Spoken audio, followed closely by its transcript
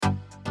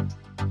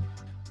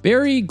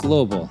Berry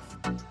Global,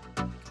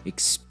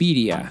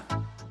 Expedia,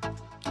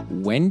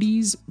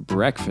 Wendy's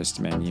breakfast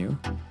menu,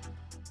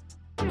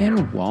 and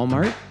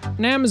Walmart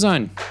and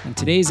Amazon in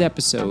today's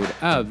episode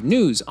of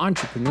News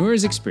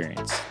Entrepreneurs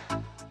Experience.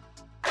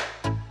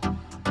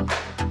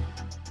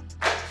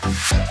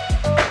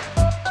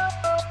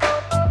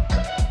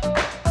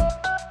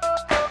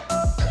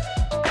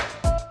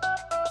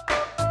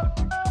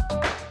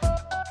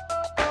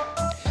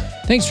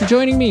 Thanks for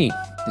joining me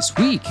this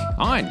week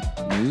on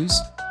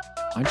News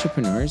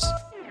Entrepreneurs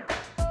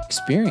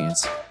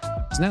Experience.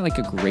 Isn't that like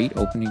a great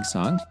opening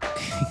song?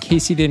 In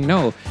case you didn't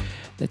know,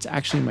 that's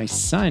actually my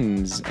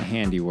son's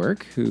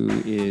handiwork, who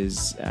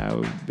has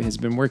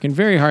been working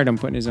very hard on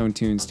putting his own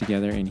tunes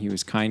together, and he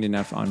was kind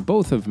enough on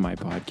both of my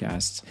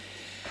podcasts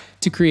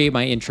to create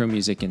my intro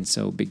music. And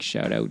so big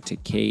shout out to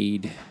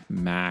Cade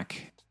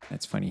Mack.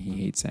 That's funny,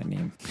 he hates that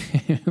name.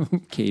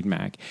 Cade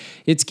Mack.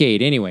 It's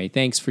Cade. Anyway,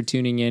 thanks for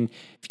tuning in.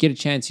 If you get a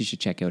chance, you should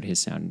check out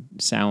his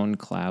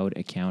SoundCloud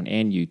account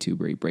and YouTube,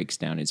 where he breaks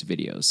down his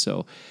videos.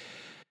 So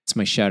it's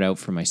my shout out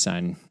for my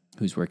son,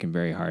 who's working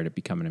very hard at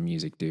becoming a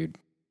music dude.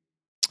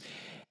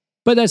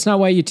 But that's not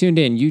why you tuned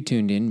in. You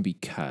tuned in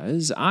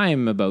because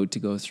I'm about to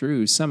go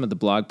through some of the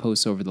blog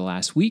posts over the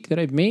last week that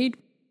I've made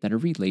that are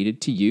related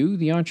to you,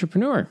 the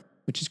entrepreneur,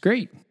 which is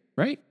great,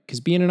 right?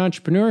 Because being an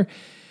entrepreneur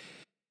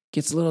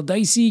gets a little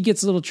dicey,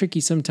 gets a little tricky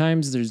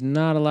sometimes. There's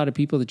not a lot of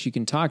people that you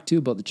can talk to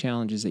about the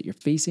challenges that you're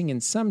facing,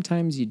 and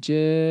sometimes you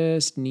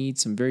just need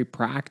some very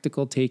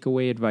practical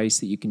takeaway advice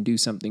that you can do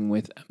something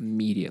with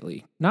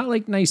immediately. Not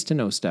like nice to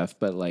know stuff,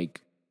 but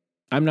like,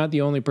 I'm not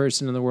the only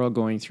person in the world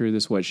going through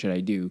this, what should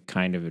I do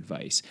kind of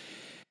advice.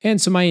 And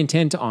so my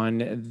intent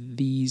on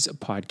these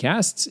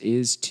podcasts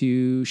is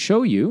to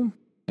show you,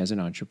 as an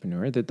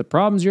entrepreneur, that the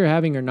problems you're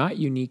having are not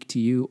unique to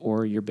you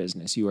or your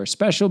business. You are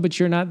special, but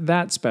you're not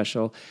that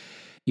special.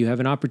 You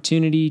have an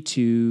opportunity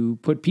to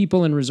put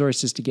people and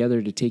resources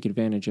together to take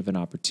advantage of an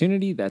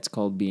opportunity. That's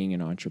called being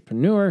an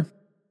entrepreneur.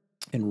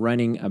 And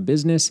running a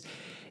business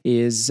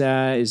is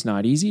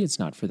not easy. It's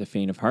not for the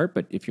faint of heart.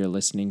 But if you're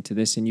listening to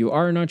this and you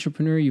are an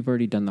entrepreneur, you've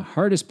already done the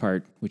hardest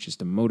part, which is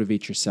to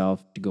motivate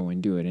yourself to go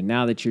and do it. And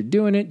now that you're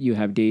doing it, you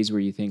have days where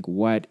you think,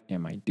 what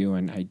am I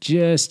doing? I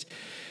just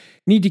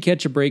need to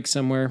catch a break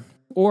somewhere,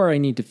 or I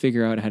need to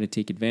figure out how to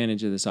take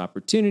advantage of this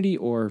opportunity,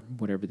 or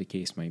whatever the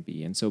case might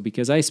be. And so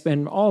because I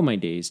spend all my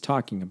days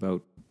talking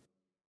about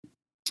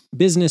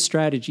business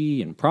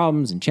strategy and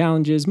problems and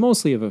challenges,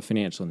 mostly of a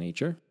financial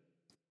nature,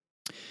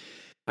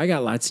 I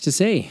got lots to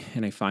say.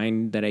 And I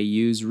find that I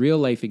use real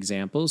life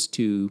examples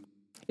to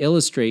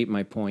illustrate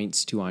my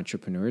points to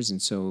entrepreneurs.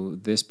 And so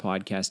this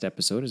podcast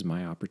episode is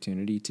my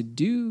opportunity to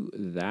do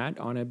that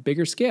on a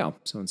bigger scale.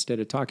 So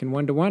instead of talking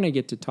one-to-one, I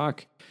get to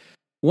talk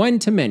one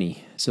to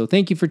many. So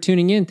thank you for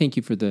tuning in. Thank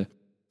you for the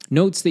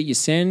notes that you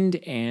send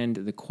and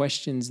the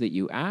questions that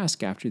you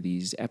ask after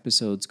these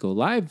episodes go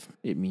live.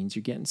 It means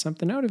you're getting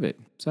something out of it.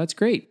 So that's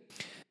great.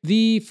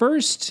 The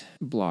first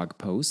blog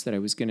post that I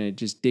was going to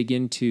just dig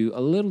into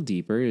a little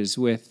deeper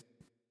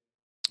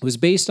was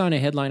based on a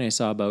headline I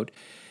saw about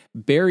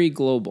Berry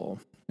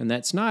Global. And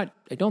that's not,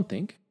 I don't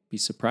think, be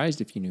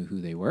surprised if you knew who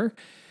they were.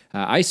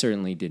 I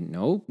certainly didn't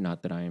know,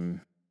 not that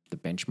I'm the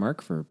benchmark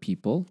for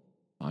people,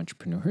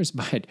 entrepreneurs,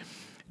 but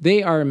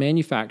they are a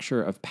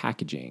manufacturer of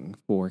packaging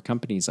for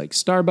companies like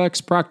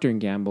Starbucks, Procter &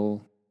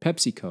 Gamble,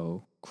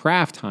 PepsiCo,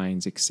 Kraft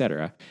Heinz,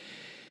 etc.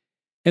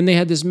 And they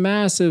had this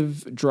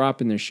massive drop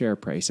in their share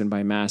price. And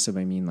by massive,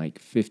 I mean like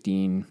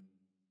 15%.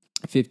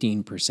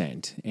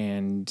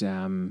 And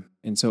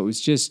so it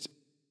was just,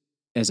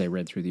 as I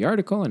read through the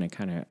article and I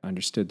kind of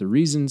understood the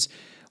reasons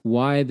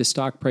why the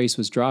stock price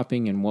was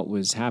dropping and what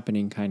was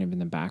happening kind of in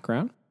the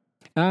background,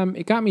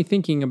 it got me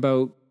thinking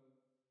about,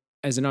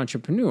 as an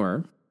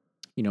entrepreneur,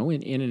 you know,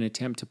 in an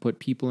attempt to put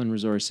people and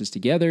resources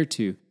together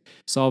to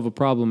solve a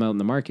problem out in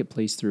the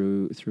marketplace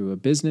through a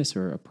business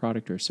or a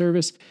product or a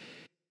service,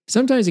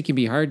 sometimes it can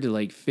be hard to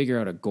like figure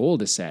out a goal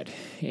to set.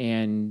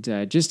 And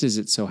just as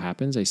it so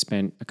happens, I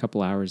spent a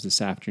couple hours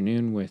this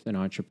afternoon with an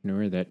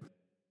entrepreneur that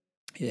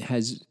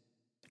has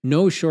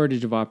no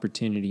shortage of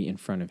opportunity in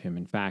front of him.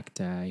 In fact,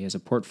 he has a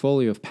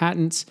portfolio of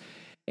patents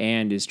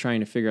and is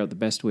trying to figure out the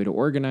best way to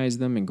organize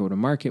them and go to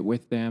market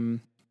with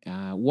them,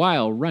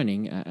 while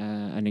running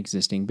an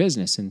existing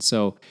business. And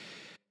so,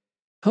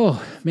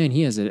 oh man,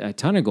 he has a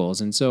ton of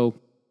goals. And so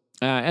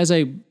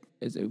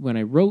when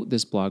I wrote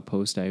this blog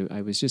post,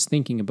 I was just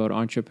thinking about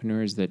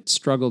entrepreneurs that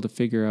struggle to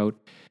figure out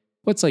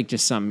what's like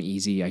just something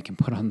easy I can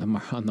put on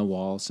the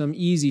wall, some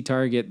easy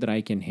target that I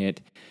can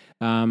hit.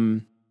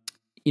 I'm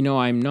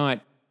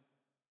not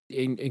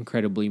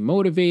incredibly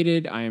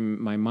motivated.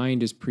 My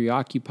mind is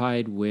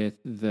preoccupied with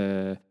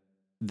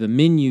the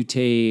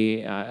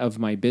minutiae of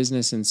my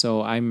business, and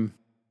so I'm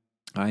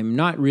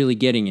not really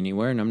getting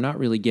anywhere, and I'm not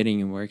really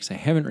getting anywhere because I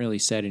haven't really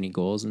set any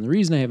goals. And the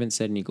reason I haven't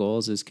set any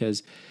goals is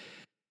because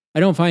I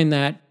don't find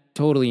that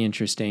totally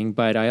interesting,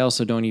 but I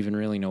also don't even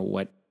really know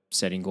what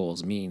setting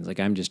goals means. Like,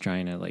 I'm just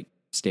trying to like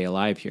stay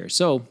alive here.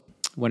 So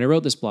when I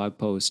wrote this blog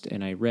post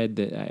and I read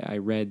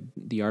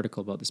the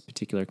article about this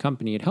particular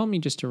company, it helped me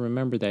just to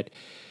remember that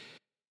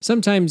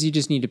sometimes you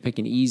just need to pick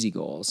an easy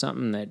goal,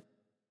 something that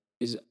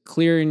is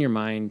clear in your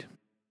mind.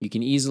 You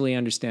can easily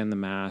understand the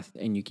math,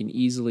 and you can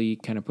easily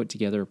kind of put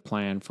together a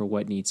plan for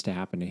what needs to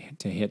happen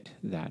to hit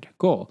that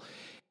goal.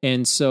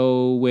 And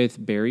so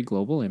with Berry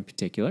Global in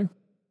particular,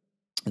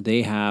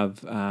 they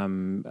have a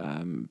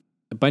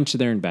bunch of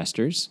their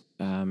investors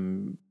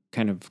kind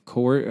of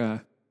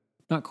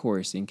not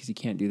coercing, because you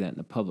can't do that in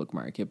the public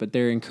market, but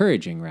they're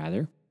encouraging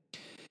rather.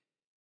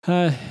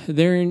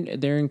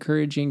 They're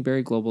encouraging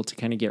Berry Global to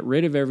kind of get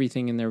rid of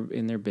everything in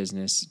their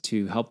business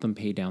to help them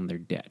pay down their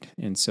debt.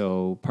 And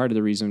so part of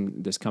the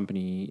reason this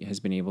company has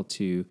been able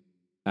to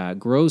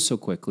grow so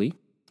quickly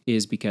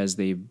is because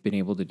they've been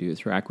able to do it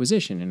through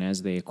acquisition. And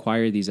as they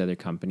acquire these other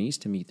companies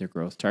to meet their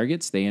growth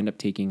targets, they end up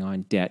taking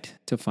on debt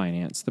to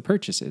finance the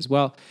purchases.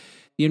 Well,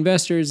 the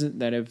investors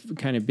that have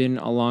kind of been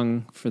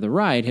along for the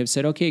ride have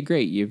said, okay,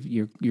 great,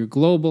 you're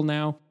global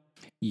now.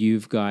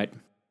 You've got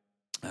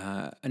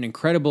an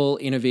incredible,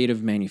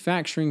 innovative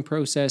manufacturing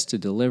process to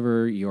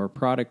deliver your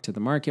product to the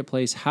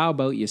marketplace. How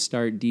about you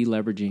start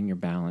deleveraging your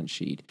balance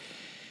sheet?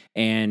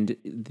 And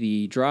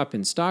the drop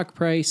in stock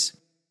price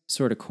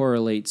sort of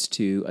correlates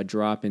to a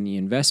drop in the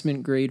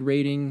investment grade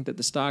rating that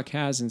the stock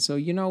has. And so,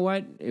 you know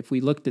what? If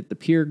we looked at the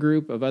peer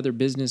group of other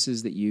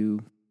businesses that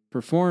you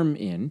perform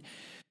in,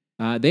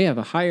 they have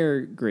a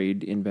higher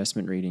grade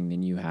investment rating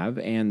than you have,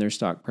 and their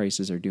stock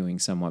prices are doing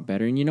somewhat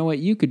better. And you know what?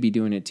 You could be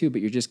doing it too, but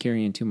you're just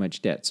carrying too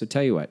much debt. So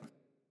tell you what,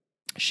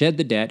 shed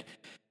the debt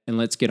and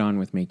let's get on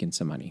with making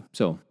some money.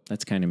 So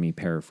that's kind of me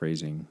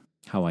paraphrasing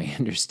how I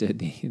understood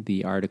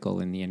the article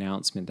and the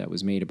announcement that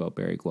was made about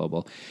Berry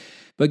Global.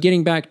 But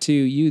getting back to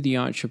you, the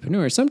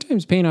entrepreneur,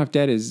 sometimes paying off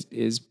debt is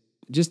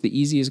just the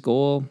easiest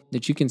goal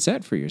that you can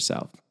set for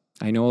yourself.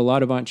 I know a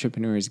lot of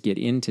entrepreneurs get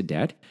into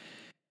debt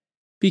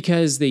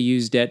because they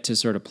use debt to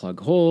sort of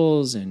plug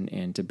holes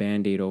and to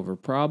band-aid over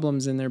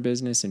problems in their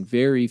business. And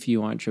very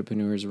few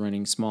entrepreneurs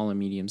running small and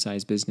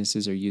medium-sized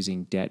businesses are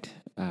using debt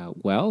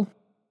well.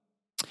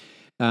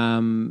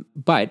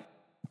 But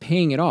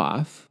paying it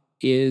off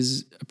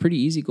is a pretty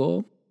easy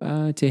goal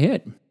to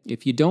hit.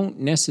 If you don't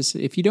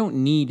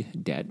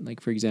need debt,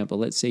 like for example,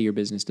 let's say your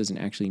business doesn't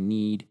actually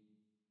need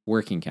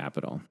working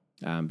capital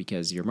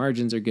because your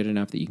margins are good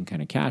enough that you can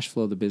kind of cash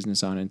flow the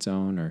business on its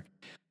own,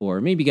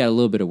 or maybe got a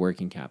little bit of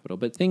working capital.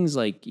 But things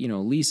like,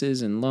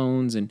 leases and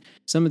loans and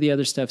some of the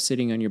other stuff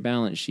sitting on your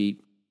balance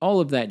sheet, all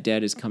of that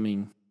debt is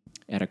coming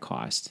at a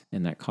cost,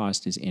 and that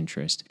cost is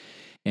interest.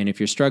 And if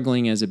you're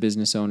struggling as a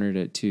business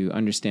owner to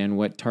understand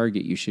what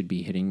target you should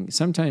be hitting,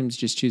 sometimes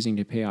just choosing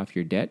to pay off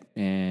your debt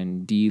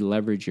and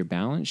deleverage your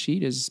balance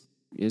sheet is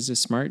a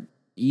smart,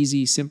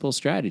 easy, simple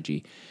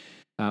strategy.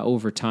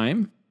 Over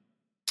time,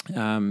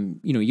 let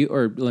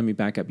me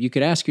back up. You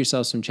could ask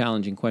yourself some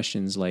challenging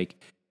questions like,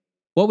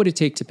 what would it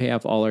take to pay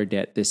off all our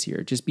debt this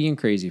year? Just being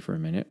crazy for a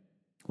minute.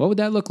 What would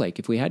that look like?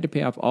 If we had to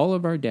pay off all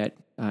of our debt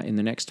in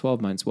the next 12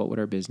 months, what would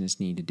our business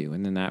need to do?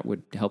 And then that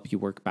would help you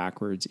work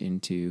backwards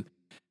into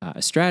a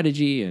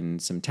strategy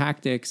and some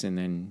tactics. And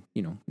then,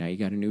 now you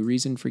got a new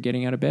reason for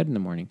getting out of bed in the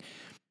morning.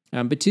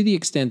 But to the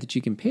extent that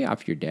you can pay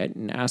off your debt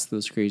and ask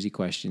those crazy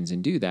questions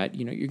and do that,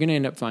 you're going to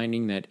end up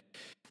finding that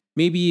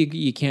maybe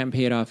you can't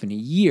pay it off in a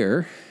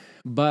year,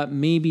 but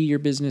maybe your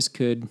business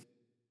could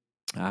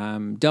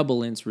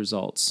double its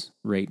results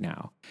right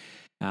now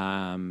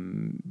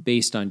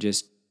based on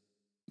just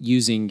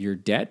using your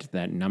debt,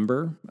 that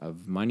number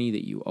of money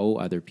that you owe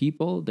other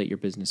people, that your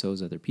business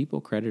owes other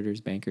people, creditors,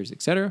 bankers,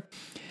 etc.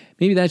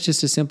 Maybe that's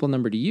just a simple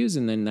number to use,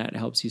 and then that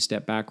helps you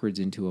step backwards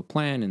into a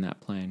plan, and that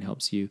plan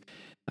helps you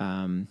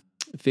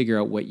figure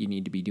out what you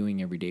need to be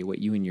doing every day, what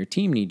you and your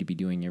team need to be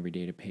doing every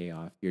day to pay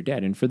off your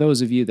debt. And for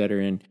those of you that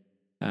are in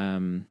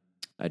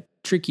a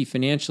tricky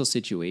financial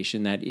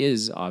situation, that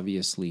is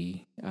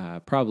obviously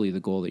probably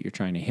the goal that you're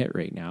trying to hit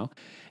right now.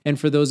 And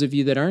for those of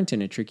you that aren't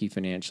in a tricky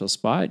financial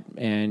spot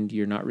and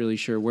you're not really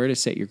sure where to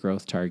set your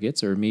growth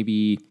targets, or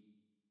maybe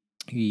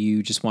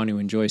you just want to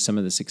enjoy some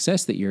of the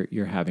success that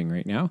you're having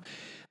right now,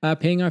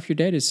 paying off your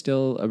debt is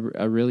still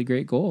a really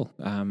great goal.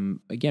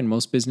 Again,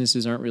 most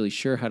businesses aren't really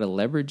sure how to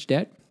leverage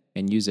debt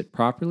and use it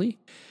properly.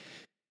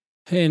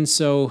 And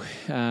so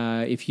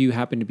if you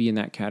happen to be in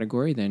that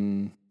category,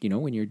 then,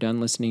 when you're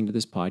done listening to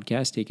this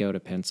podcast, take out a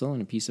pencil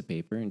and a piece of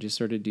paper and just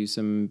sort of do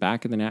some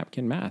back of the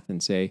napkin math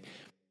and say,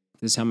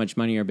 this is how much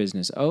money our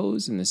business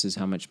owes, and this is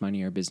how much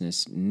money our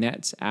business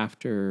nets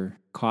after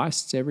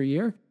costs every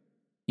year.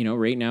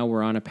 Right now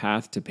we're on a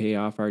path to pay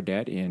off our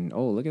debt in,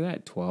 look at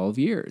that, 12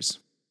 years.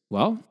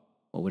 Well,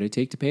 what would it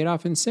take to pay it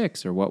off in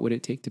 6? Or what would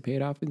it take to pay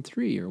it off in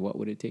 3? Or what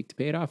would it take to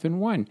pay it off in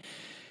 1?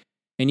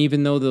 And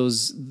even though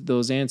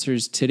those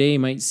answers today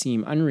might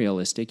seem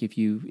unrealistic, if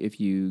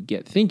you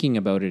get thinking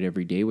about it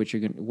every day,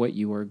 what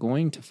you are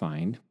going to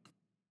find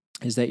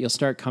is that you'll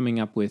start coming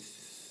up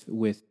with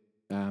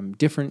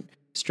different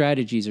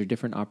strategies or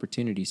different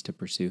opportunities to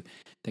pursue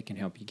that can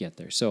help you get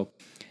there. So,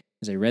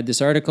 as I read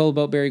this article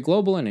about Berry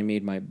Global and I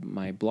made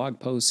my blog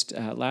post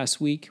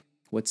last week,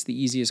 what's the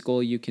easiest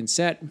goal you can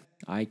set?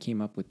 I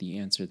came up with the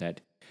answer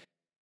that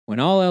when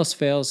all else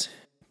fails,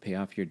 pay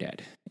off your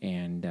debt.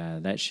 And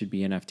that should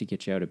be enough to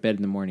get you out of bed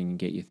in the morning and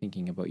get you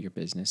thinking about your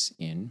business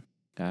in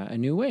a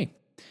new way.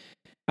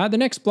 The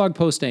next blog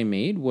post I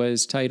made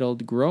was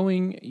titled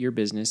 "Growing Your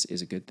Business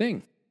is a Good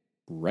Thing,"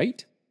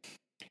 right?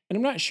 And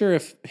I'm not sure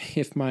if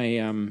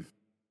my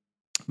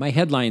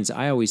headlines,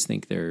 I always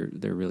think they're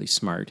really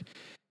smart.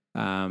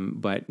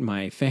 But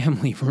my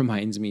family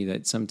reminds me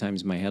that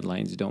sometimes my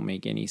headlines don't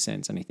make any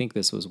sense. And I think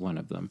this was one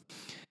of them.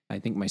 I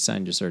think my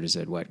son just sort of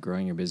said, "What,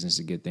 growing your business is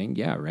a good thing?"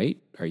 Yeah,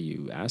 right. Are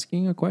you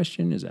asking a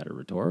question? Is that a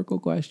rhetorical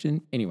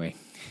question? Anyway,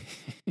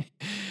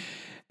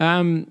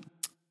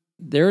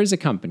 there is a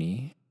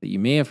company that you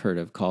may have heard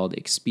of called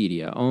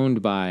Expedia,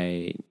 owned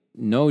by,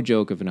 no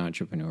joke of an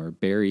entrepreneur,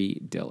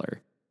 Barry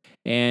Diller.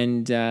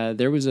 And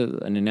there was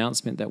an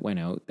announcement that went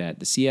out that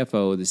the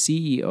CFO, the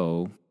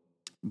CEO,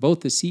 both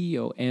the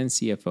CEO and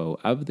CFO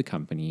of the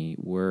company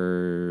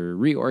were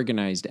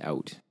reorganized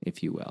out,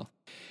 if you will.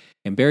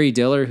 And Barry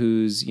Diller,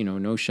 who's,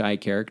 no shy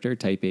character,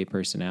 type A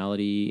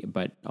personality,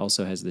 but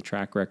also has the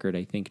track record,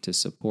 I think, to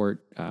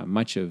support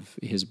much of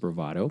his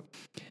bravado.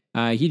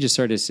 He just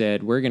sort of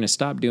said, we're going to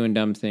stop doing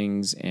dumb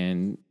things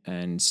and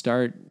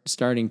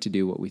starting to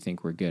do what we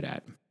think we're good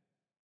at.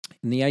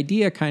 And the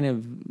idea kind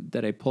of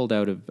that I pulled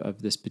out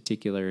of this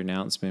particular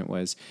announcement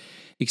was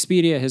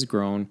Expedia has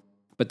grown,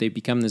 but they've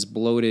become this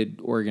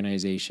bloated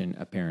organization,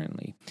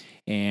 apparently.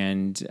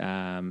 And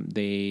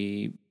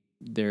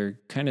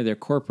their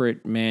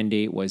corporate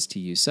mandate was to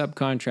use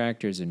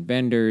subcontractors and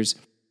vendors.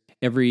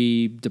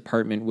 Every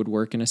department would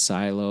work in a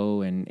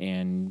silo,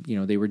 and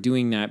they were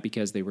doing that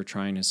because they were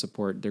trying to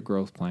support their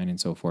growth plan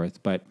and so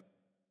forth. But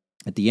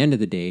at the end of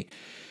the day,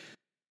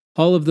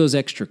 all of those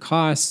extra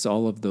costs,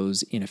 all of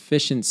those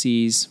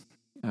inefficiencies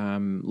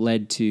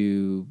led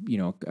to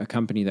a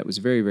company that was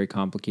very, very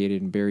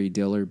complicated. And Barry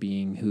Diller,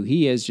 being who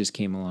he is, just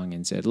came along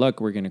and said, "Look,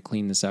 we're going to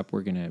clean this up.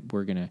 We're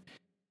gonna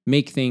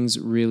make things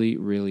really,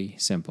 really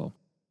simple."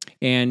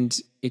 And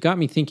it got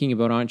me thinking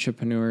about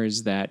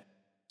entrepreneurs that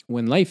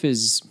when life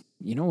is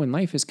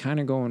kind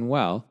of going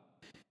well,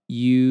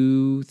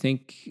 you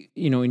think,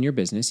 in your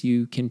business,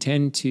 you can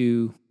tend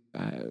to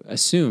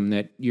assume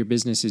that your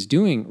business is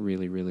doing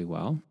really, really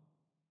well.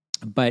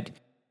 But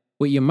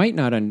what you might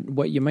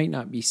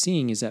not be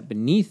seeing is that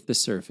beneath the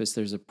surface,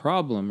 there's a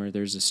problem or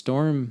there's a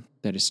storm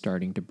that is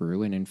starting to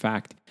brew. And in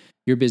fact,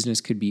 your business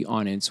could be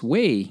on its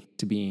way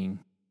to being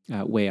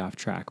way off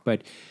track.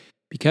 But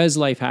because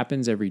life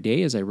happens every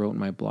day, as I wrote in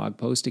my blog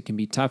post, it can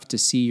be tough to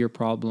see your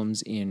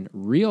problems in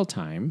real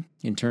time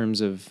in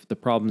terms of the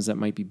problems that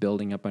might be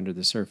building up under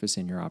the surface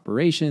in your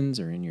operations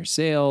or in your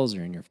sales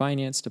or in your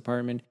finance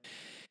department.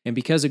 And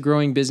because a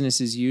growing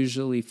business is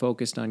usually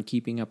focused on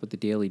keeping up with the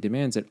daily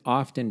demands, it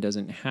often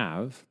doesn't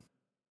have,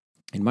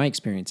 in my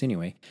experience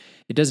anyway,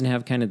 it doesn't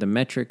have kind of the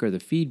metric or the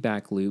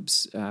feedback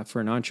loops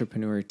for an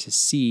entrepreneur to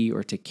see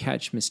or to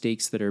catch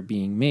mistakes that are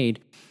being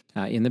made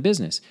in the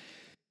business.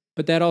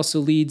 But that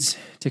also leads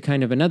to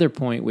kind of another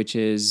point, which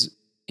is,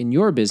 in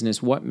your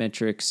business, what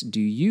metrics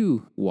do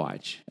you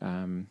watch?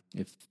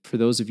 If for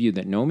those of you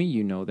that know me,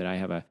 you know that I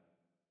have a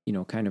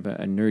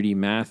nerdy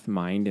math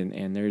mind,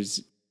 and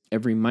there's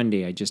every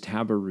Monday I just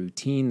have a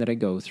routine that I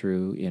go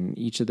through in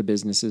each of the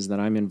businesses that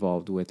I'm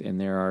involved with,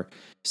 and there are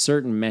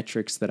certain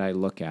metrics that I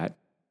look at.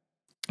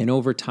 And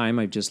over time,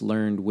 I've just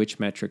learned which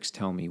metrics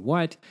tell me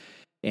what,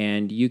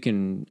 and you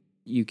can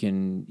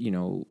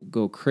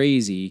go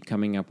crazy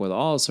coming up with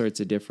all sorts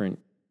of different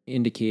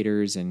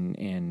indicators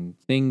and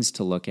things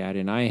to look at.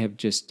 And I have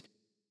just,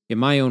 in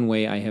my own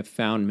way, I have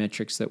found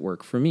metrics that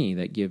work for me,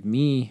 that give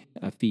me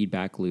a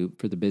feedback loop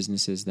for the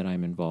businesses that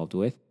I'm involved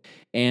with,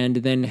 and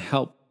then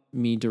help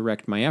me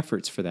direct my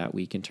efforts for that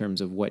week in terms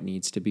of what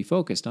needs to be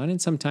focused on.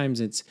 And sometimes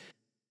it's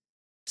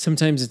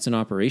an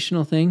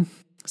operational thing,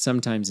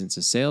 sometimes it's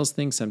a sales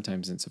thing,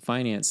 sometimes it's a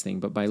finance thing.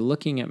 But by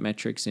looking at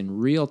metrics in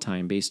real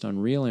time based on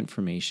real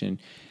information,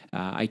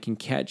 I can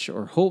catch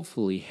or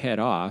hopefully head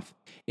off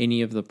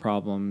any of the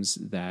problems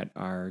that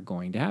are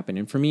going to happen.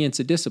 And for me, it's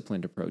a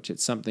disciplined approach.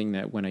 It's something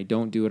that when I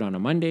don't do it on a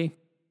Monday,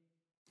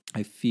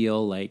 I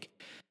feel like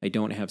I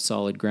don't have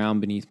solid ground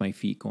beneath my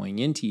feet going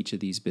into each of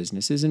these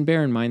businesses. And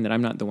bear in mind that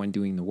I'm not the one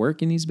doing the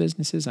work in these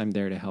businesses. I'm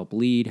there to help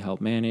lead,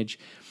 help manage,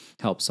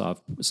 help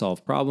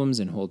solve problems,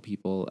 and hold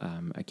people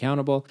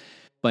accountable.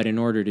 But in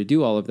order to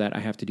do all of that, I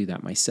have to do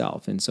that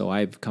myself. And so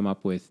I've come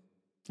up with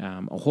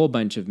a whole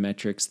bunch of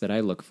metrics that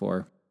I look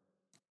for.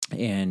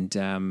 And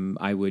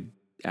I would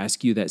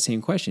ask you that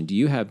same question. Do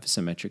you have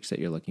some metrics that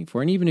you're looking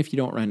for? And even if you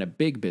don't run a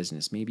big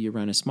business, maybe you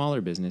run a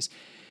smaller business,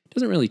 it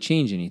doesn't really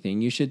change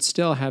anything. You should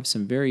still have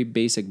some very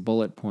basic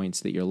bullet points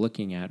that you're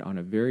looking at on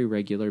a very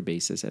regular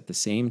basis at the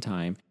same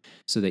time,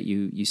 so that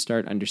you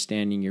start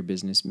understanding your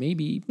business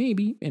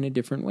maybe in a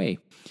different way.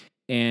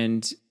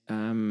 And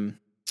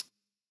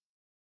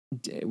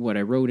what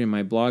I wrote in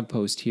my blog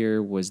post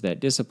here was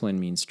that discipline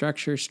means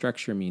structure.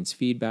 Structure means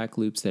feedback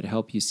loops that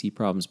help you see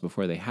problems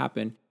before they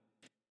happen.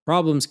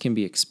 Problems can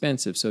be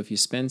expensive, so if you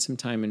spend some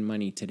time and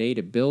money today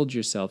to build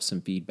yourself some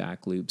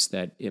feedback loops,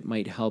 that it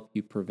might help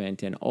you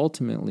prevent and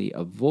ultimately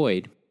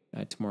avoid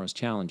tomorrow's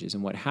challenges.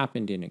 And what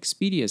happened in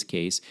Expedia's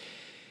case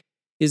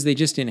is they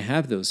just didn't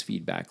have those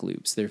feedback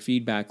loops. Their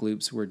feedback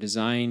loops were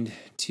designed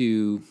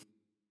to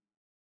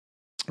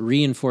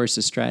reinforce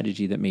a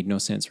strategy that made no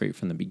sense right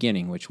from the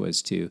beginning, which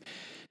was to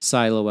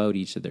silo out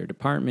each of their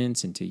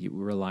departments and to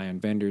rely on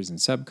vendors and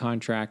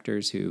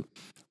subcontractors who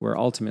were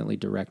ultimately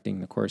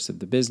directing the course of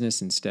the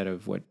business instead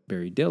of what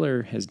Barry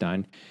Diller has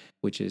done,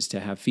 which is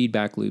to have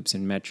feedback loops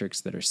and metrics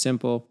that are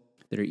simple,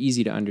 that are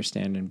easy to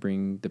understand, and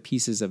bring the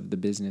pieces of the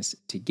business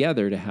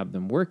together to have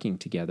them working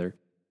together,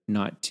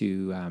 not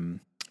to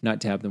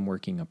have them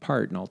working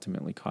apart and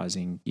ultimately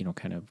causing,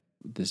 kind of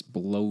this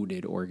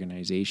bloated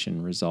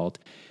organization result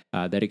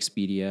that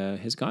Expedia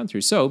has gone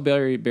through. So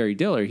Barry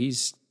Diller,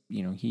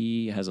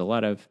 he has a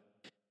lot of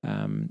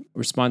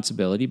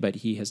responsibility, but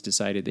he has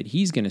decided that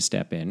he's going to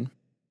step in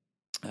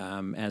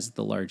as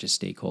the largest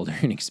stakeholder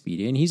in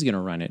Expedia, and he's going to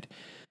run it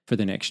for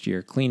the next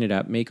year, clean it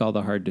up, make all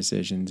the hard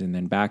decisions, and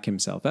then back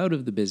himself out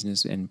of the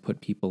business and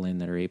put people in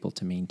that are able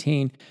to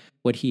maintain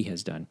what he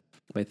has done.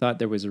 But I thought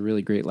there was a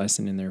really great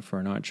lesson in there for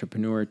an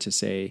entrepreneur to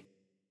say,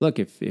 look,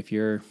 if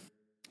you're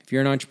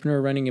an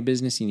entrepreneur running a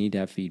business, you need to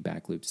have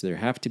feedback loops. There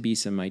have to be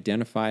some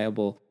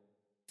identifiable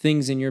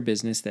things in your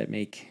business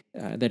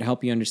that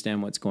help you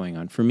understand what's going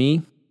on. For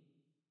me,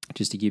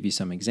 just to give you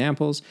some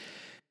examples,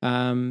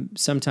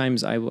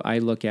 sometimes I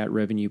look at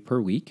revenue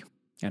per week,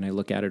 and I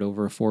look at it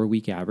over a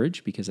 4-week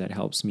average because that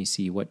helps me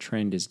see what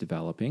trend is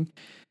developing.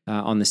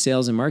 On the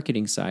sales and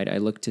marketing side, I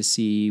look to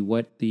see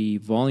what the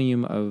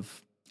volume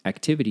of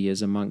activity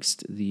is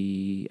amongst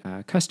the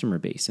customer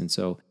base. And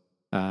so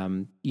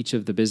each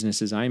of the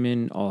businesses I'm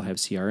in all have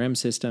CRM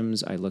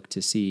systems. I look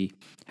to see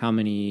how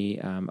many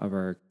of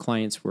our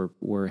clients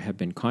have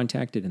been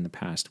contacted in the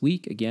past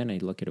week. Again, I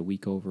look at a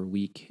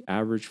week-over-week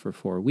average for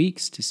 4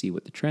 weeks to see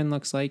what the trend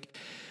looks like.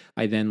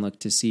 I then look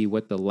to see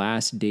what the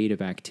last date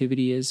of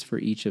activity is for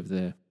each of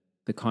the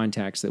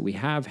contacts that we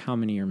have, how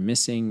many are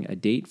missing a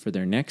date for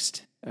their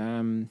next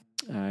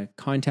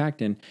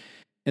contact. And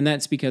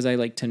that's because I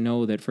like to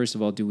know that, first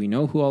of all, do we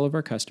know who all of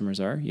our customers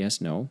are? Yes,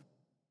 no.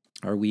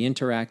 Are we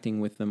interacting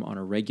with them on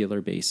a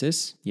regular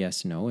basis?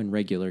 Yes, no. And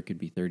regular could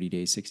be 30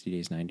 days, 60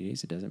 days, 90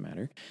 days. It doesn't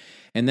matter.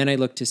 And then I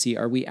look to see,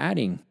 are we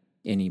adding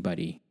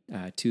anybody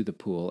to the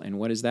pool? And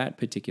what does that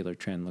particular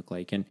trend look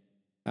like? And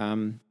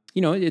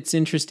it's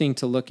interesting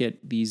to look at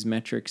these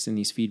metrics and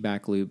these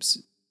feedback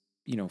loops,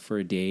 for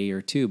a day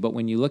or two. But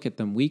when you look at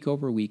them week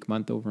over week,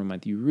 month over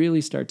month, you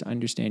really start to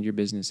understand your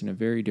business in a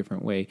very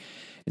different way.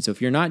 And so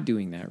if you're not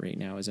doing that right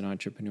now as an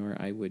entrepreneur,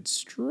 I would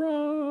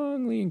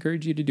strongly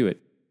encourage you to do it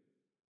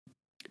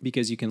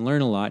because you can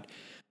learn a lot,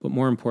 but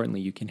more importantly,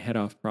 you can head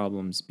off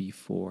problems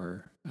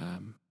before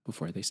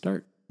they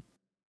start.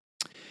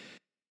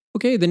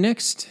 Okay, the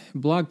next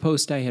blog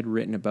post I had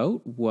written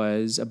about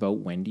was about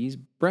Wendy's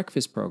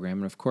breakfast program.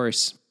 And of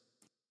course,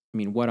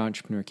 what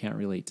entrepreneur can't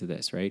relate to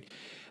this, right?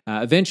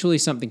 Eventually,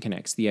 something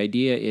connects. The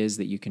idea is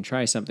that you can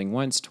try something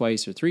once,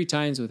 twice, or 3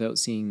 times without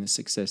seeing the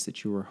success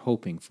that you were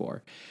hoping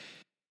for.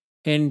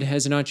 And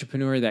as an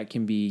entrepreneur, that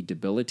can be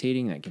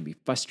debilitating, that can be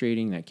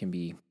frustrating, that can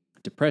be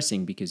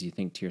depressing because you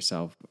think to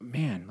yourself,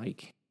 man,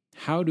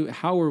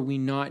 how are we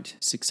not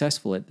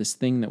successful at this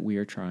thing that we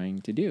are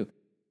trying to do?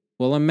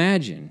 Well,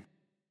 imagine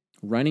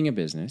running a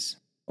business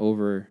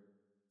over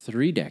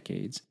 3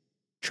 decades,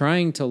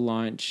 trying to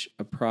launch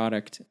a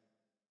product,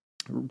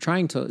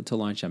 trying to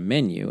launch a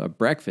menu, a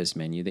breakfast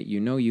menu that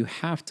you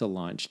have to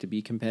launch to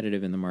be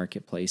competitive in the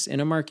marketplace, in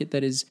a market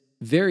that is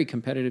very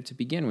competitive to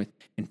begin with,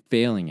 and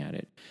failing at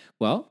it.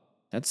 Well,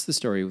 that's the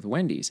story with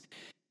Wendy's.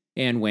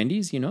 And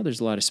Wendy's,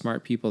 there's a lot of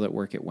smart people that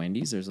work at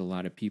Wendy's. There's a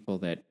lot of people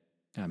that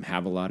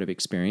have a lot of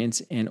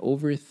experience. And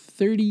over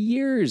 30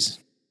 years,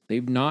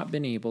 they've not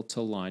been able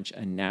to launch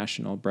a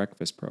national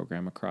breakfast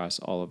program across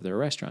all of their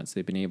restaurants.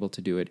 They've been able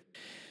to do it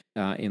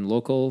in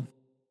local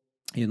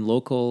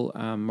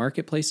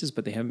marketplaces,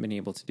 but they haven't been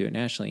able to do it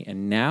nationally.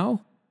 And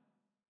now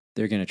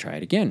they're going to try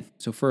it again.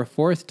 So for a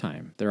 4th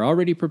time, they're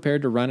already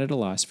prepared to run at a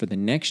loss for the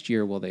next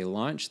year while they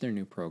launch their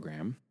new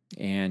program.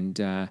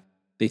 And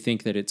they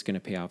think that it's going to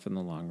pay off in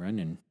the long run,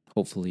 and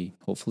hopefully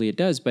it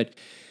does. But,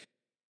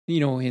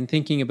 in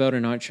thinking about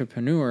an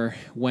entrepreneur,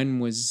 when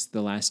was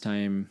the last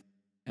time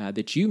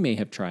that you may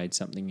have tried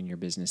something in your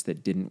business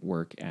that didn't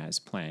work as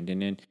planned?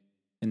 And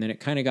then it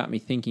kind of got me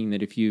thinking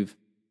that if you've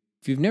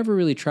never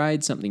really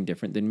tried something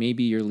different, then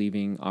maybe you're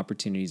leaving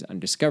opportunities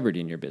undiscovered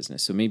in your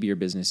business. So maybe your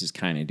business is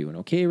kind of doing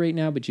okay right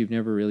now, but you've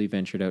never really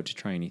ventured out to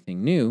try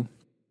anything new.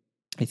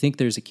 I think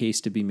there's a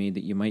case to be made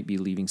that you might be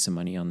leaving some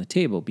money on the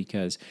table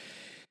because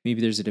maybe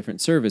there's a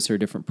different service or a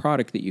different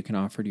product that you can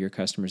offer to your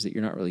customers that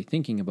you're not really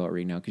thinking about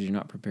right now because you're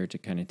not prepared to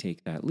kind of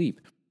take that leap.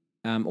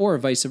 Or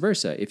vice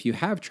versa. If you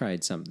have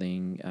tried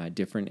something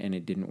different and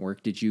it didn't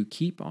work, did you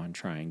keep on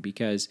trying?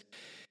 Because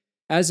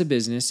as a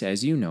business,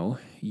 as you know,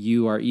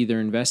 you are either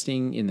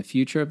investing in the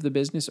future of the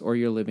business or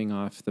you're living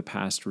off the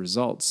past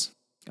results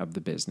of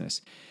the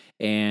business.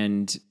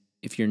 And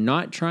if you're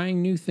not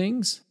trying new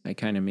things, I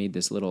kind of made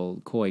this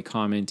little coy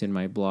comment in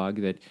my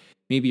blog that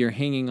maybe you're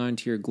hanging on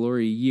to your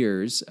glory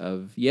years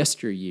of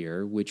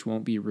yesteryear, which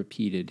won't be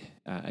repeated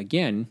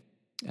again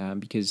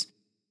because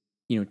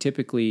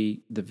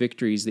typically the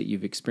victories that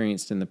you've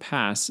experienced in the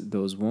past,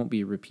 those won't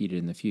be repeated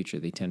in the future.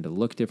 They tend to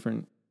look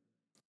different.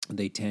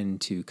 They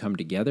tend to come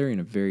together in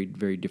a very,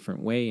 very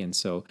different way. And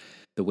so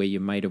the way you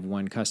might have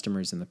won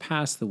customers in the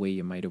past, the way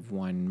you might have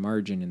won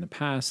margin in the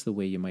past, the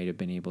way you might have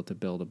been able to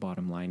build a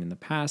bottom line in the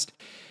past,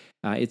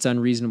 it's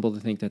unreasonable to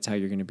think that's how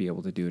you're going to be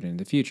able to do it in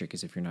the future.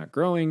 Because if you're not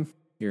growing,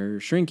 you're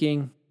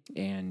shrinking.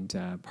 And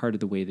part of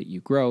the way that you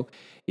grow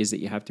is that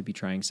you have to be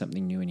trying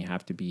something new, and you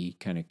have to be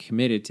kind of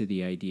committed to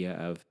the idea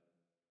of,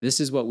 this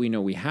is what we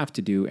know we have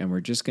to do, and we're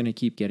just going to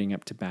keep getting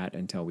up to bat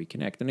until we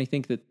connect. And I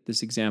think that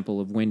this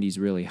example of Wendy's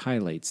really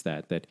highlights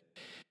that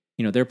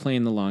they're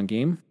playing the long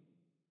game.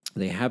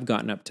 They have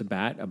gotten up to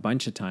bat a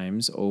bunch of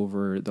times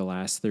over the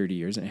last 30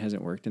 years, and it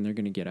hasn't worked, and they're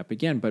going to get up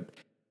again. But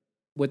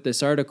what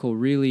this article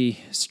really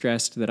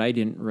stressed that I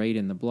didn't write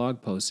in the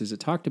blog post is it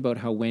talked about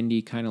how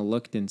Wendy kind of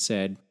looked and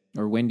said,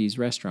 or Wendy's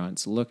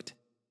restaurants looked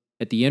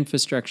at the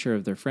infrastructure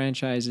of their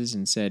franchises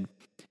and said,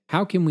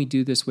 how can we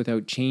do this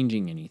without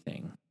changing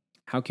anything?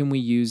 How can we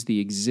use the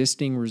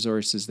existing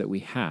resources that we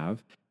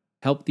have,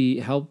 help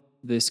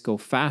this go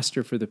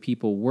faster for the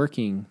people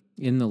working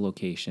in the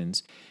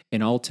locations,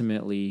 and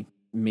ultimately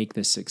make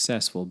this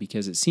successful?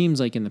 Because it seems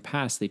like in the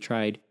past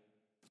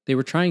they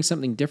were trying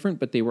something different,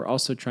 but they were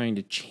also trying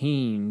to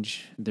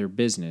change their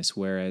business.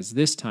 Whereas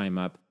this time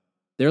up,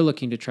 they're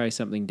looking to try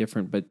something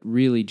different, but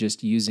really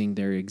just using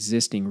their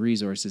existing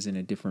resources in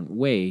a different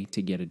way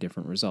to get a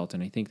different result.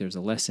 And I think there's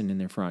a lesson in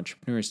there for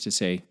entrepreneurs to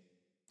say,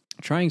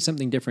 trying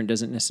something different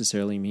doesn't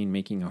necessarily mean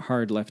making a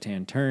hard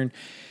left-hand turn,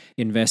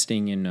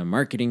 investing in a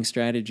marketing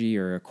strategy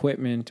or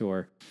equipment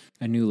or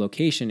a new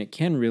location. It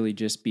can really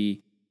just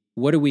be,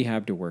 what do we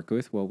have to work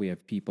with? Well, we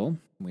have people,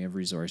 we have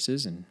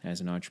resources, and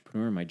as an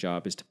entrepreneur, my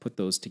job is to put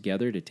those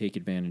together to take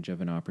advantage of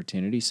an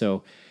opportunity.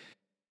 So,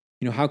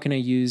 how can I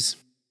use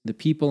the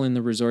people and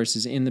the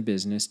resources in the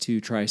business to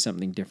try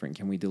something different?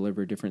 Can we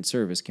deliver a different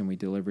service? Can we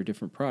deliver a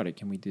different product?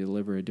 Can we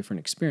deliver a different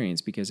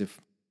experience? Because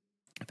if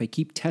I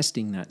keep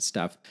testing that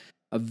stuff,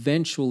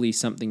 eventually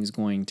something's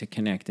going to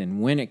connect.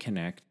 And when it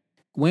connects,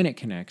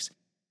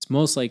 it's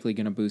most likely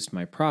going to boost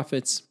my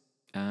profits,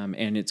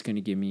 and it's going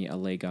to give me a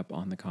leg up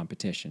on the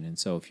competition. And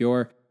so if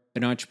you're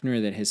an entrepreneur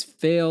that has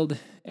failed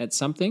at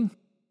something,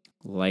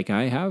 like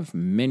I have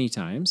many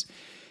times,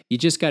 you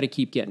just got to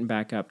keep getting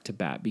back up to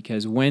bat,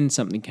 because when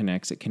something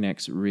connects, it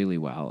connects really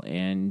well.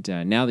 And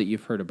now that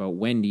you've heard about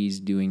Wendy's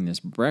doing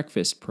this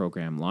breakfast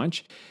program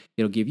launch,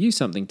 it'll give you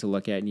something to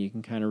look at, and you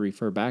can kind of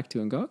refer back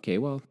to and go, okay,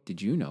 well,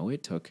 did you know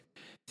it took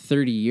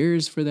 30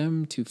 years for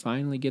them to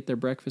finally get their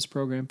breakfast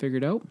program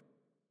figured out?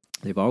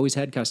 They've always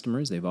had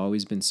customers. They've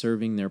always been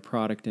serving their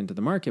product into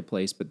the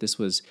marketplace, but this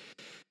was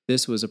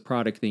a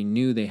product they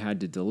knew they had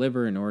to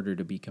deliver in order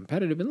to be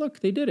competitive. And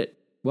look, they did it.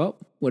 Well,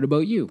 what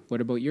about you? What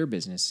about your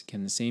business?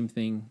 Can the same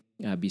thing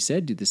be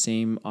said? Do the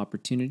same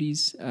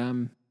opportunities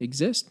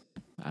exist?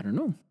 I don't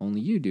know.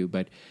 Only you do.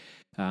 But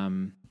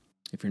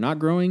if you're not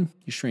growing,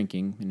 you're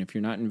shrinking. And if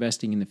you're not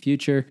investing in the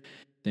future,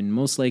 then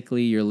most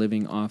likely you're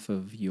living off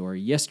of your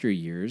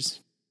yesteryears,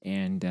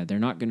 and they're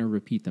not going to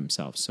repeat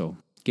themselves. So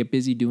get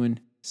busy doing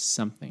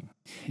something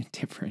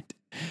different.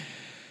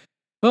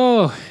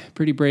 Oh,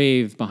 pretty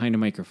brave behind a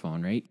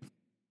microphone, right?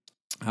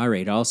 All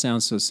right, it all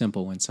sounds so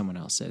simple when someone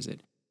else says it.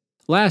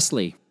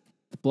 Lastly,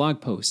 the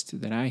blog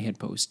post that I had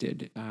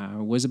posted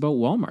was about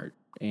Walmart,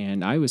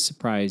 and I was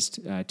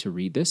surprised to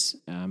read this,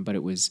 but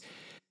it was,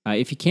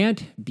 if you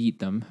can't beat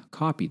them,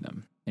 copy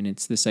them. And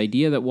it's this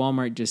idea that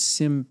Walmart just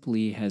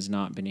simply has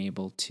not been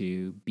able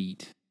to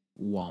beat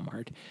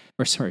Walmart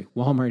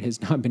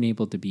has not been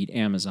able to beat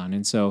Amazon.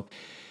 And so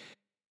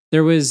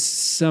there was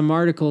some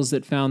articles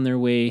that found their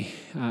way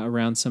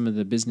around some of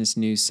the business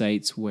news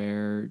sites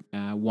where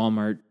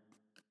Walmart,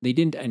 they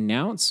didn't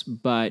announce,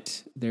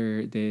 but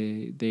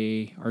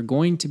they are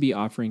going to be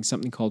offering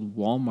something called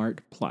Walmart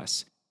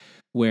Plus,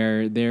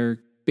 where they're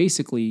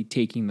basically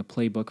taking the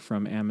playbook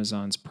from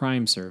Amazon's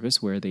Prime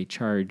service, where they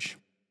charge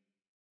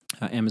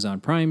Amazon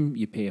Prime,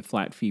 you pay a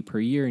flat fee per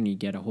year, and you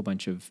get a whole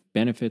bunch of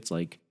benefits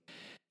like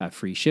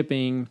free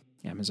shipping,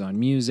 Amazon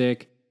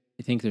Music.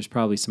 I think there's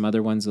probably some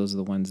other ones. Those are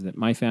the ones that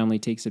my family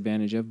takes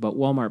advantage of. But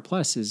Walmart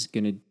Plus is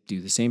going to do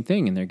the same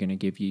thing, and they're going to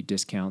give you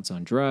discounts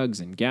on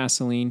drugs and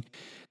gasoline.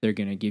 They're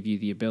going to give you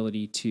the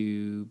ability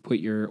to put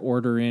your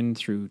order in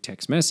through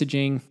text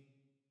messaging,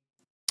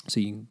 so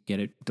you can get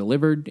it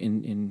delivered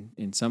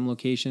in some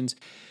locations.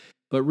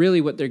 But really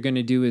what they're going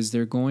to do is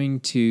they're going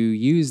to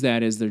use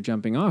that as their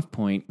jumping off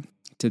point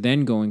to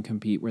then go and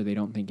compete where they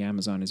don't think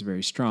Amazon is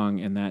very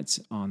strong, and that's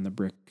on the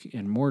brick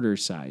and mortar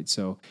side.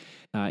 So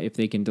if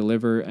they can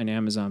deliver an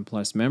Amazon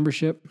Plus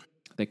membership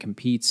that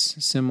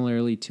competes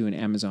similarly to an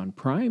Amazon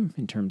Prime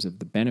in terms of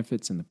the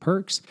benefits and the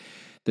perks,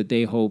 that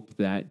they hope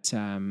that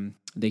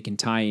they can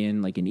tie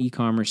in like an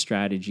e-commerce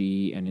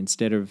strategy, and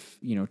instead of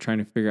trying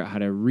to figure out how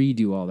to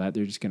redo all that,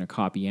 they're just going to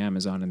copy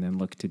Amazon and then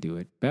look to do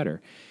it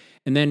better.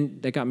 And then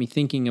that got me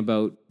thinking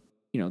about,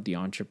 the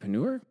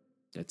entrepreneur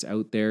that's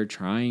out there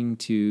trying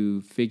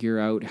to figure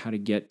out how to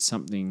get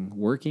something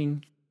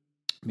working.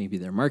 Maybe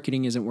their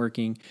marketing isn't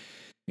working.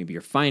 maybe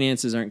your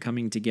finances aren't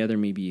coming together.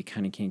 Maybe you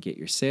kind of can't get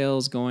your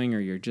sales going, or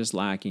you're just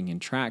lacking in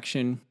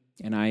traction.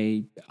 And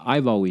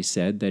I've always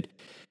said that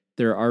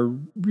there are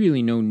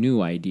really no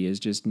new ideas,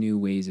 just new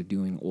ways of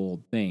doing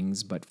old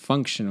things. But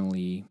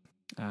functionally,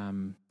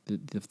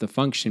 the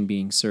function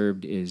being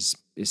served is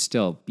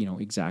still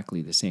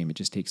exactly the same. It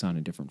just takes on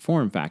a different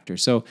form factor.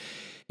 So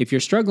if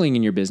you're struggling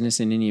in your business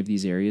in any of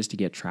these areas to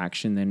get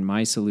traction, then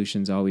my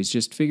solution is always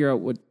just figure out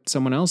what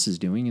someone else is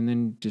doing and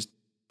then just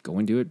go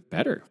and do it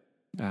better.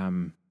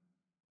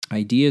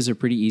 Ideas are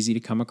pretty easy to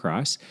come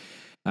across.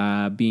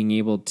 Being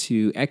able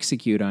to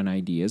execute on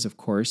ideas, of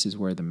course, is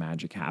where the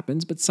magic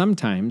happens. But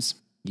sometimes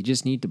you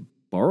just need to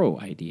borrow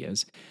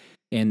ideas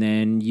and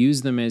then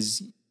use them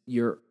as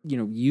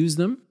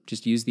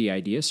just use the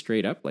idea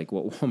straight up, like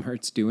what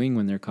Walmart's doing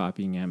when they're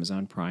copying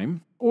Amazon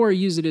Prime, or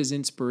use it as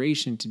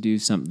inspiration to do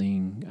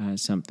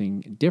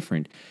something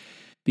different.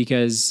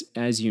 Because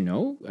as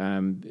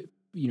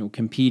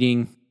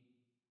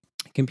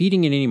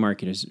competing in any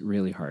market is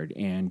really hard.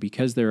 And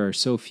because there are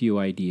so few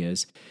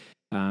ideas,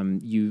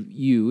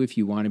 if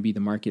you want to be the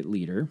market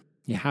leader,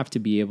 you have to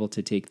be able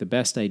to take the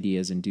best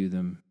ideas and do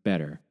them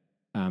better.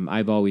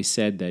 I've always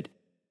said that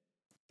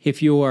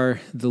if you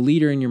are the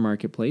leader in your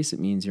marketplace, it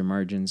means your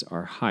margins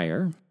are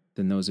higher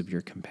than those of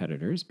your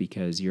competitors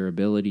because your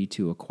ability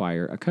to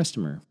acquire a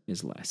customer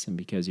is less. And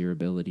because your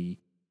ability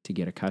to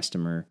get a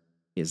customer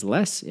is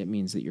less, it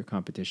means that your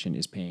competition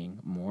is paying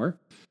more.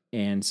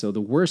 And so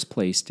the worst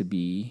place to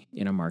be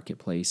in a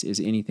marketplace is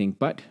anything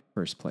but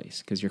first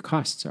place because your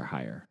costs are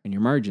higher and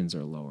your margins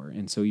are lower.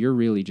 And so you're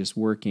really just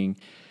working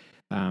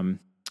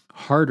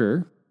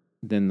harder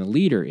than the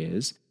leader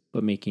is,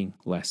 but making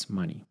less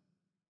money.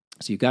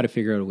 So you've got to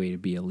figure out a way to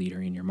be a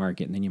leader in your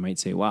market. And then you might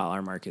say, wow,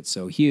 our market's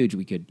so huge.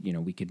 We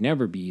could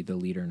never be the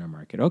leader in our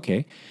market.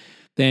 Okay.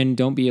 Then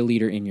don't be a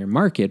leader in your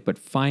market, but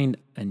find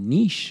a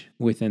niche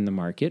within the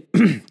market,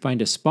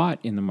 find a spot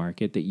in the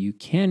market that you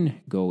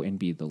can go and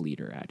be the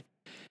leader at.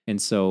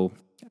 And so,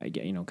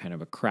 kind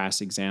of a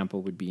crass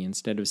example would be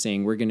instead of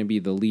saying we're going to be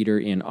the leader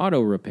in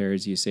auto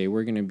repairs, you say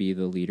we're going to be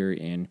the leader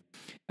in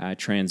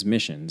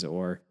transmissions,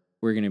 or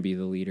we're going to be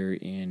the leader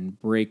in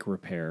brake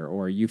repair,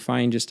 or you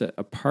find just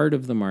a part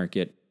of the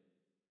market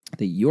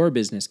that your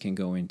business can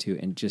go into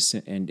and just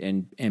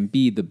and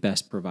be the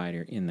best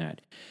provider in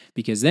that.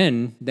 Because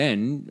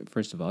then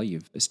first of all,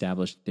 you've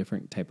established a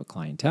different type of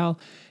clientele.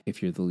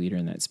 If you're the leader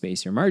in that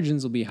space, your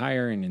margins will be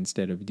higher, and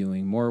instead of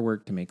doing more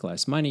work to make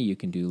less money, you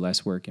can do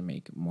less work and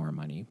make more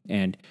money.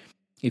 And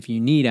if you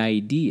need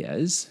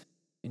ideas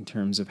in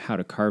terms of how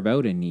to carve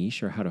out a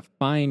niche or how to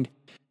find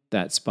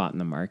that spot in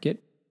the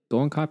market,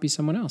 go and copy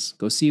someone else.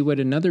 Go see what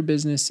another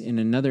business in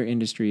another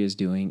industry is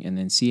doing and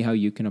then see how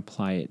you can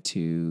apply it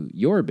to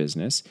your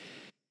business,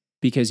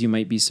 because you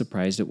might be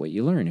surprised at what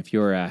you learn. If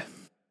you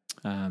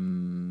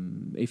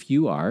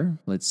are,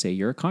 let's say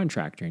you're a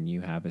contractor and you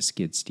have a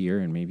skid steer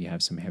and maybe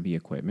have some heavy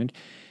equipment,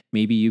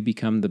 maybe you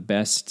become the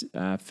best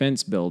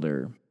fence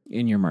builder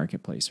in your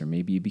marketplace, or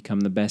maybe you become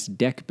the best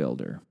deck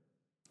builder.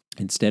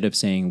 Instead of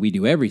saying we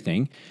do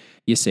everything,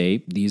 you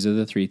say, these are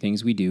the 3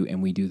 things we do,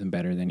 and we do them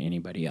better than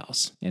anybody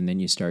else. And then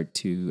you start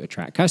to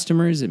attract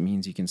customers. It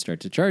means you can start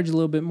to charge a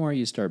little bit more.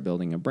 You start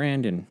building a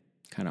brand, and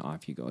kind of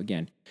off you go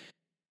again.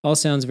 All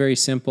sounds very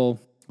simple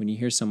when you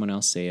hear someone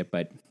else say it,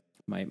 but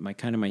my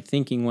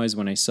thinking was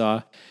when I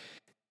saw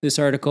this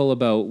article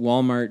about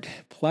Walmart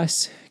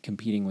Plus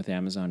competing with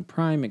Amazon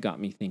Prime, it got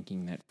me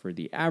thinking that for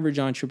the average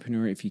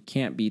entrepreneur, if you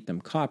can't beat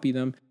them, copy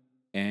them.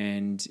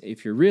 And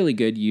if you're really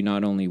good, you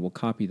not only will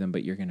copy them,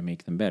 but you're going to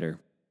make them better.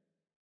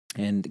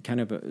 And kind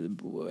of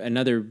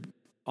another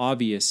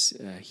obvious,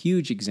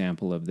 huge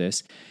example of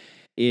this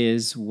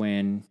is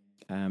when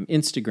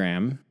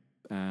Facebook,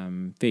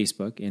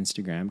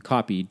 Instagram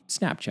copied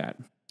Snapchat.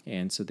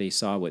 And so they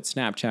saw what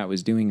Snapchat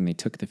was doing and they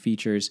took the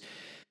features,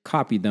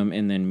 copied them,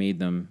 and then made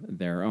them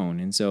their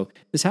own. And so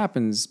this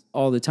happens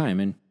all the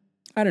time. And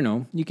I don't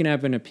know, you can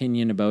have an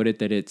opinion about it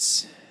that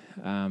it's,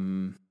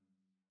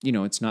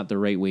 it's not the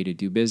right way to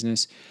do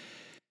business.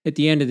 At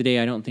the end of the day,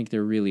 I don't think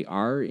there really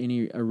are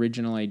any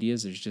original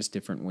ideas. There's just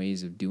different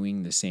ways of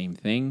doing the same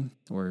thing,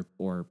 or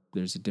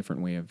there's a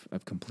different way of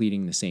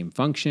completing the same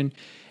function.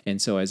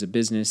 And so as a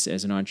business,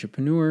 as an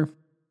entrepreneur,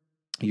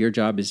 your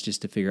job is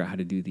just to figure out how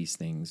to do these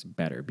things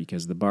better,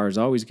 because the bar is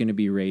always going to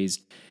be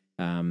raised.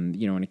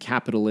 In a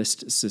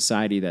capitalist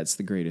society, that's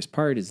the greatest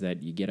part, is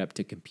that you get up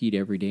to compete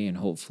every day and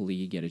hopefully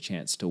you get a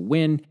chance to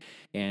win.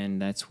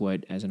 And that's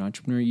what, as an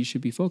entrepreneur, you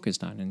should be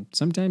focused on. And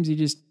sometimes you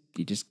just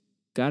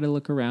got to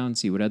look around,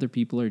 see what other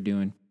people are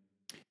doing,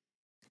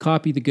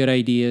 copy the good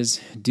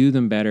ideas, do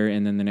them better,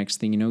 and then the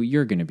next thing you know,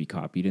 you're going to be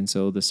copied. And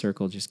so the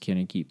cycle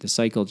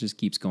just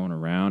keeps going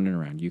around and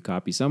around. You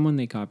copy someone,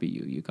 they copy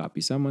you. You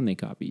copy someone, they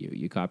copy you.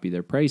 You copy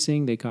their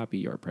pricing, they copy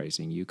your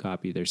pricing. You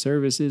copy their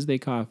services, they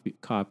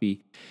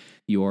copy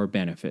your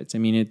benefits. I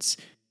mean, it's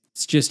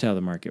just how the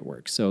market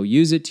works. So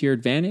use it to your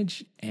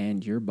advantage,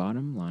 and your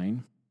bottom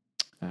line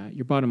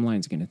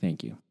is going to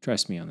thank you.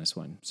 Trust me on this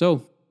one.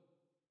 So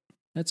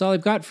that's all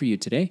I've got for you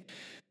today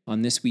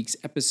on this week's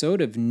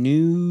episode of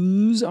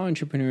News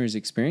Entrepreneurs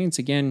Experience.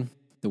 Again,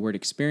 the word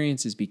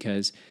experience is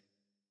because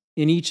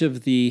in each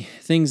of the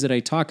things that I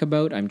talk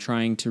about, I'm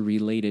trying to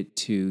relate it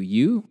to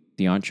you,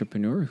 the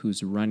entrepreneur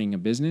who's running a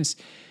business,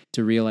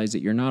 to realize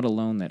that you're not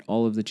alone, that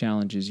all of the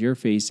challenges you're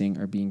facing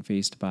are being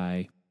faced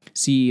by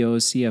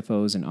CEOs,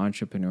 CFOs, and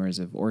entrepreneurs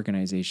of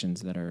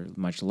organizations that are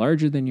much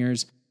larger than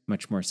yours,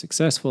 much more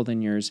successful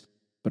than yours,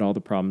 but all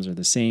the problems are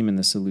the same and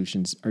the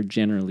solutions are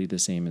generally the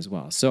same as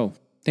well. So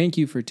thank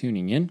you for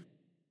tuning in.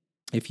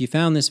 If you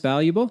found this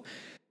valuable,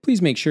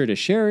 please make sure to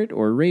share it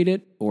or rate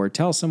it or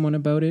tell someone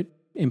about it,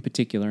 in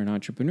particular an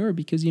entrepreneur,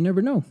 because you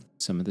never know.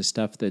 Some of the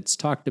stuff that's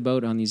talked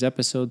about on these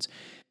episodes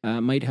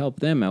might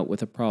help them out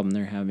with a problem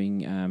they're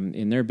having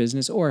in their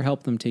business or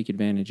help them take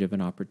advantage of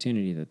an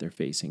opportunity that they're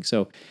facing.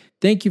 So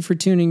thank you for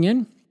tuning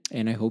in,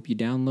 and I hope you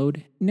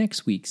download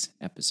next week's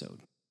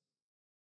episode.